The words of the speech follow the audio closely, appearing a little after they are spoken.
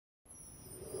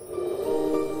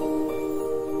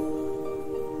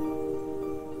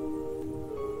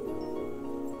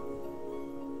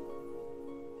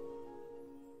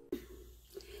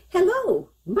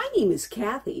name is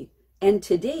Kathy, and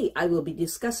today I will be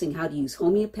discussing how to use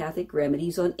homeopathic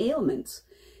remedies on ailments,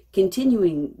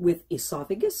 continuing with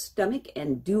esophagus, stomach,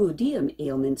 and duodeum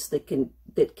ailments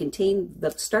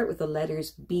that start with the letters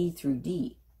B through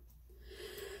D.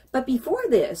 But before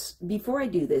I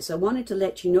do this, I wanted to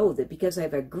let you know that because I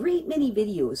have a great many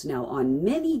videos now on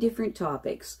many different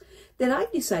topics, that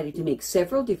I've decided to make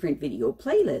several different video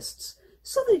playlists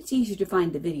so that it's easier to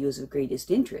find the videos of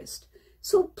greatest interest.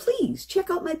 So please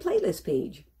check out my playlist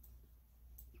page.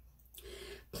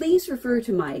 Please refer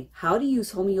to my How to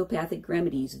Use Homeopathic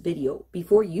Remedies video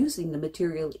before using the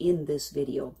material in this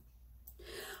video.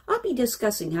 I'll be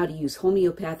discussing how to use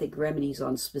homeopathic remedies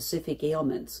on specific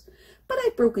ailments, but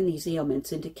I've broken these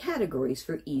ailments into categories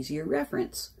for easier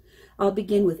reference. I'll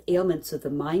begin with ailments of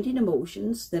the mind and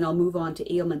emotions, then I'll move on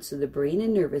to ailments of the brain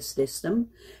and nervous system,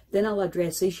 then I'll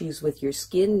address issues with your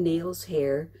skin, nails,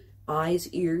 hair, eyes,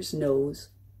 ears, nose,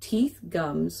 teeth,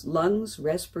 gums, lungs,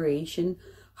 respiration,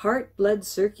 heart, blood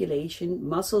circulation,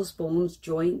 muscles, bones,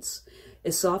 joints,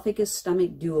 esophagus,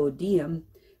 stomach, duodeum,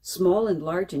 small and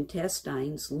large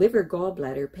intestines, liver,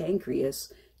 gallbladder,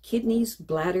 pancreas, kidneys,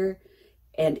 bladder,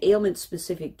 and ailments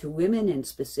specific to women and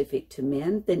specific to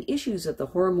men, then issues of the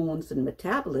hormones and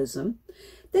metabolism.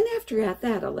 Then after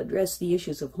that, I'll address the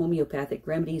issues of homeopathic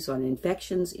remedies on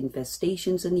infections,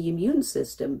 infestations, and the immune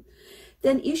system.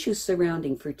 Then issues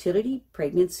surrounding fertility,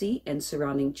 pregnancy, and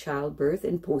surrounding childbirth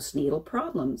and postnatal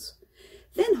problems.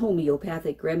 Then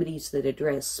homeopathic remedies that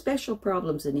address special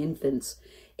problems in infants,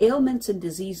 ailments and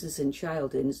diseases in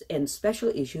childhood, and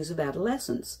special issues of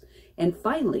adolescence. And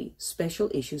finally, special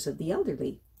issues of the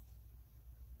elderly.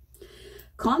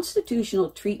 Constitutional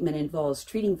treatment involves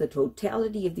treating the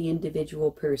totality of the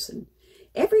individual person.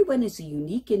 Everyone is a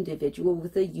unique individual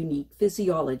with a unique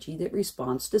physiology that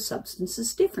responds to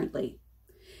substances differently.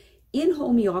 In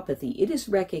homeopathy, it is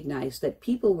recognized that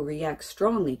people will react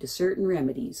strongly to certain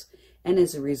remedies, and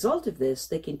as a result of this,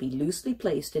 they can be loosely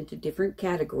placed into different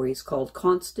categories called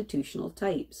constitutional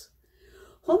types.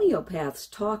 Homeopaths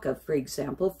talk of, for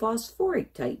example,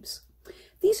 phosphoric types.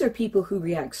 These are people who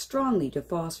react strongly to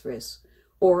phosphorus,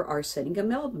 or arsenic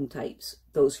amalgam types,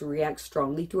 those who react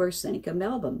strongly to arsenic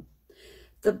amalgam.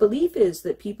 The belief is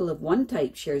that people of one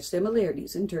type share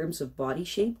similarities in terms of body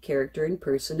shape, character, and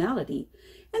personality,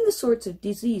 and the sorts of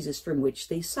diseases from which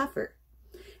they suffer.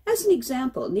 As an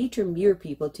example, nature-mirror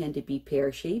people tend to be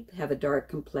pear-shaped, have a dark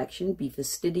complexion, be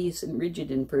fastidious and rigid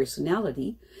in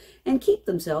personality, and keep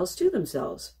themselves to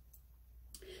themselves.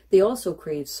 They also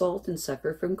crave salt and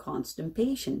suffer from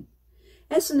constipation.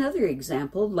 As another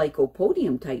example,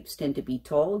 Lycopodium types tend to be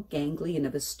tall, gangly, and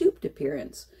of a stooped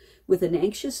appearance, with an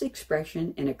anxious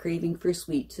expression and a craving for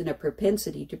sweets and a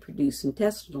propensity to produce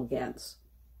intestinal gas.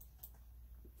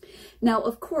 Now,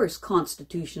 of course,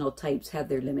 constitutional types have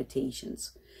their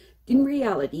limitations. In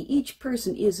reality, each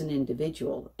person is an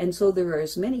individual, and so there are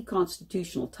as many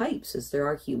constitutional types as there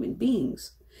are human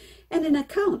beings. And an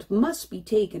account must be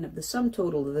taken of the sum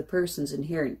total of the person's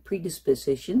inherent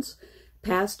predispositions,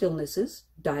 past illnesses,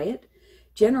 diet,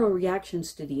 general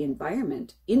reactions to the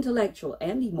environment, intellectual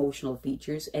and emotional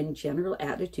features, and general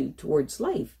attitude towards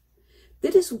life.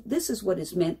 This is what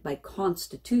is meant by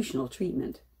constitutional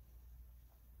treatment.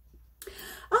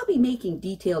 I'll be making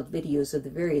detailed videos of the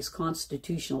various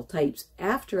constitutional types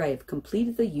after I have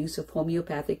completed the use of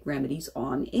homeopathic remedies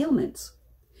on ailments.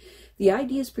 The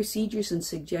ideas, procedures, and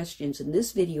suggestions in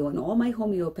this video and all my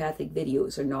homeopathic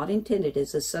videos are not intended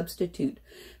as a substitute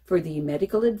for the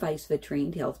medical advice of a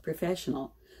trained health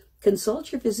professional.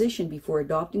 Consult your physician before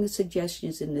adopting the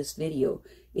suggestions in this video.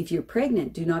 If you're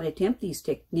pregnant, do not attempt these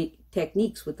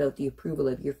techniques without the approval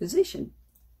of your physician.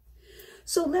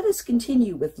 So let us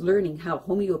continue with learning how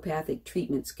homeopathic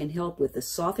treatments can help with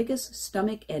esophagus,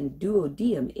 stomach, and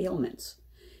duodeum ailments.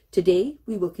 Today,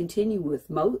 we will continue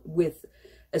with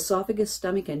esophagus,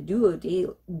 stomach, and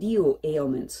duodeum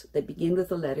ailments that begin with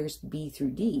the letters B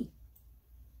through D.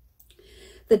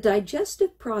 The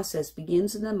digestive process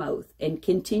begins in the mouth and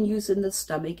continues in the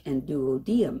stomach and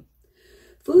duodeum.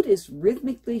 Food is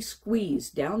rhythmically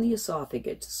squeezed down the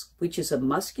esophagus, which is a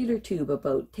muscular tube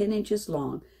about 10 inches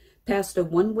long, past a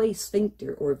one-way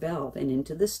sphincter or valve and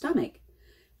into the stomach.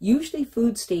 Usually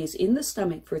food stays in the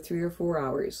stomach for 3 or 4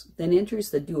 hours, then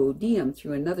enters the duodeum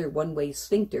through another one-way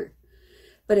sphincter.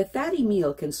 But a fatty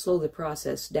meal can slow the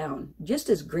process down, just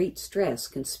as great stress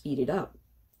can speed it up.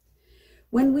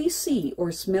 When we see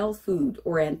or smell food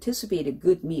or anticipate a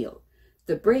good meal,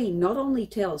 the brain not only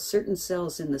tells certain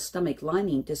cells in the stomach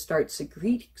lining to start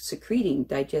secreting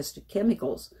digestive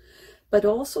chemicals, but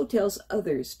also tells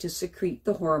others to secrete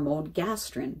the hormone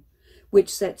gastrin, which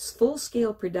sets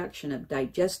full-scale production of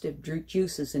digestive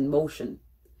juices in motion.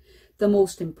 The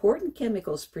most important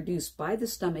chemicals produced by the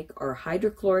stomach are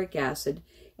hydrochloric acid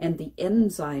and the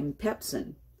enzyme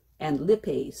pepsin and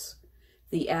lipase.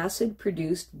 The acid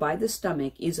produced by the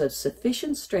stomach is of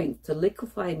sufficient strength to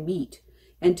liquefy meat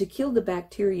and to kill the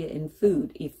bacteria in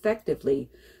food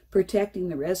effectively, protecting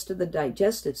the rest of the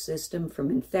digestive system from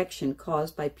infection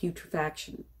caused by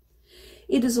putrefaction.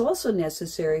 It is also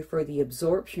necessary for the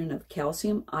absorption of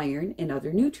calcium, iron, and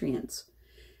other nutrients.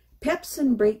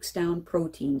 Pepsin breaks down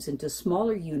proteins into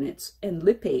smaller units, and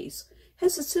lipase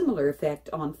has a similar effect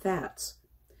on fats.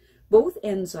 Both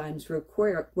enzymes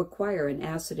require an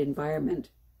acid environment.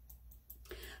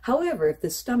 However, if the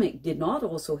stomach did not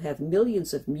also have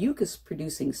millions of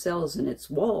mucus-producing cells in its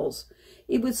walls,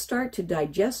 it would start to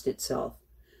digest itself.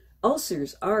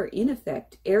 Ulcers are, in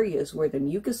effect, areas where the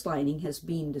mucus lining has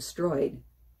been destroyed.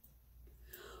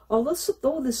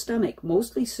 Although the stomach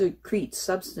mostly secretes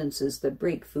substances that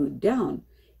break food down,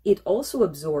 it also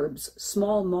absorbs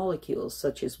small molecules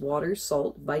such as water,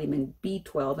 salt, vitamin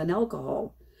B12, and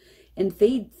alcohol, and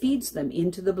feeds them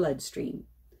into the bloodstream.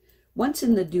 Once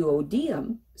in the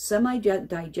duodeum,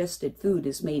 semi-digested food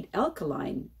is made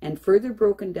alkaline and further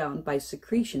broken down by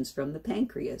secretions from the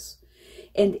pancreas,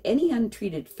 and any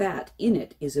untreated fat in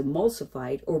it is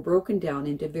emulsified or broken down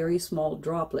into very small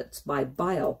droplets by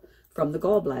bile from the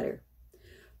gallbladder.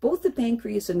 Both the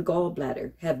pancreas and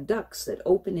gallbladder have ducts that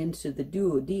open into the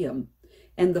duodeum,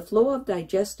 and the flow of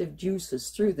digestive juices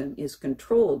through them is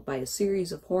controlled by a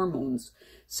series of hormones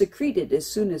secreted as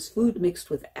soon as food mixed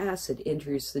with acid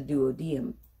enters the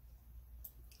duodeum.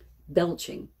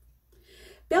 Belching.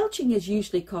 Belching is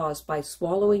usually caused by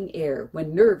swallowing air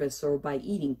when nervous or by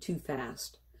eating too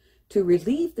fast. To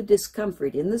relieve the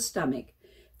discomfort in the stomach,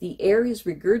 the air is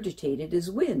regurgitated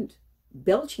as wind.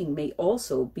 Belching may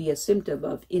also be a symptom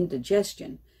of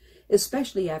indigestion,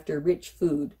 especially after rich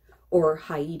food or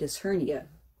hiatus hernia.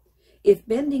 If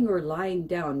bending or lying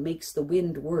down makes the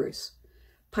wind worse,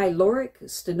 pyloric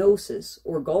stenosis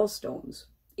or gallstones.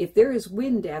 If there is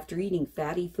wind after eating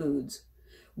fatty foods,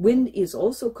 wind is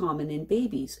also common in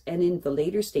babies and in the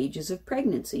later stages of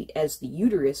pregnancy as the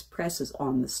uterus presses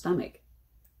on the stomach.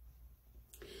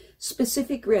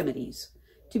 Specific remedies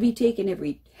to be taken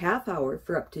every half hour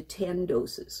for up to 10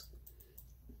 doses.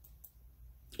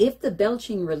 If the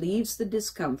belching relieves the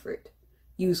discomfort,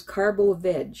 use Carbo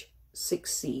Veg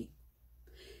 6C.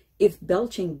 If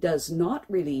belching does not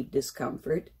relieve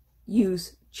discomfort,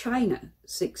 use China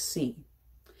 6C.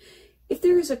 If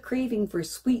there is a craving for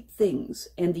sweet things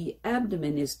and the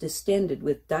abdomen is distended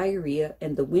with diarrhea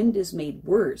and the wind is made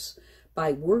worse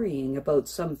by worrying about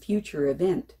some future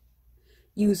event,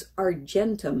 use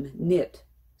Argentum Nit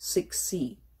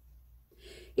 6C.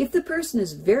 If the person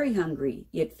is very hungry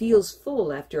yet feels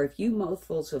full after a few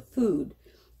mouthfuls of food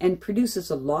and produces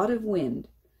a lot of wind,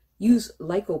 use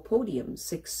Lycopodium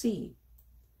 6C.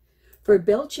 For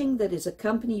belching that is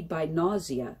accompanied by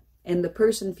nausea and the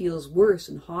person feels worse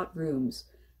in hot rooms,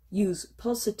 use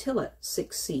Pulsatilla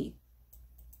 6C.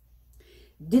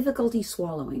 Difficulty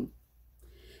swallowing.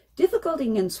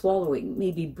 Difficulty in swallowing may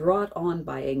be brought on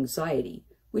by anxiety,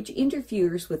 which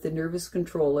interferes with the nervous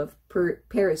control of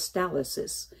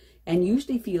peristalsis and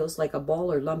usually feels like a ball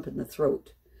or lump in the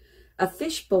throat. A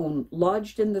fishbone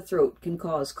lodged in the throat can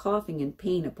cause coughing and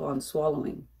pain upon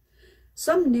swallowing.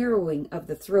 Some narrowing of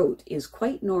the throat is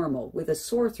quite normal with a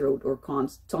sore throat or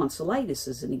tonsillitis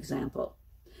as an example.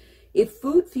 If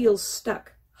food feels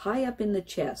stuck high up in the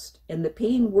chest and the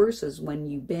pain worsens when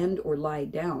you bend or lie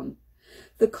down,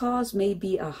 the cause may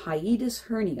be a hiatus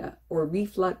hernia or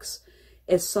reflux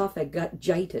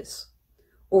esophagitis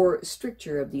or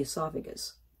stricture of the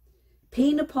esophagus.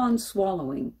 Pain upon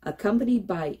swallowing, accompanied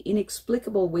by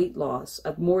inexplicable weight loss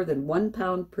of more than 1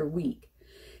 pound per week,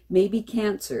 may be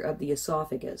cancer of the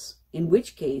esophagus, in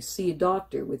which case see a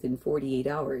doctor within 48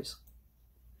 hours.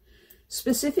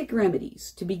 Specific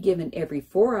remedies to be given every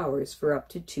 4 hours for up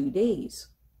to 2 days.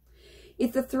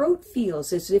 If the throat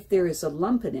feels as if there is a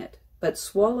lump in it, but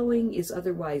swallowing is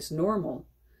otherwise normal,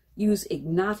 use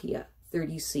Ignatia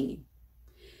 30C.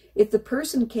 If the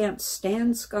person can't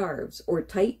stand scarves or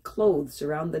tight clothes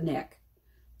around the neck,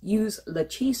 use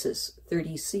Lachesis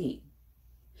 30C.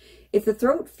 If the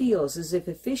throat feels as if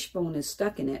a fishbone is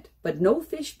stuck in it, but no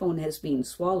fishbone has been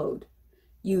swallowed,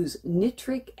 use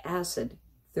Nitric Acid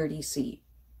 30C.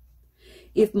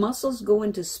 If muscles go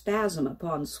into spasm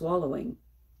upon swallowing,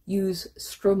 use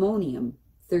Stramonium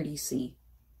 30C.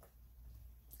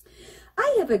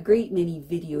 I have a great many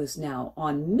videos now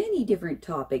on many different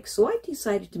topics, so I've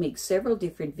decided to make several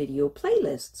different video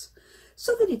playlists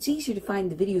so that it's easier to find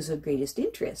the videos of greatest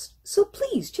interest. So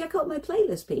please check out my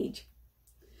playlist page.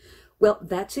 Well,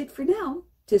 that's it for now.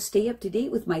 To stay up to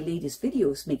date with my latest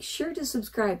videos, make sure to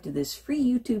subscribe to this free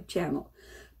YouTube channel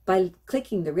by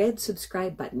clicking the red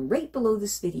subscribe button right below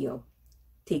this video.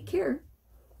 Take care.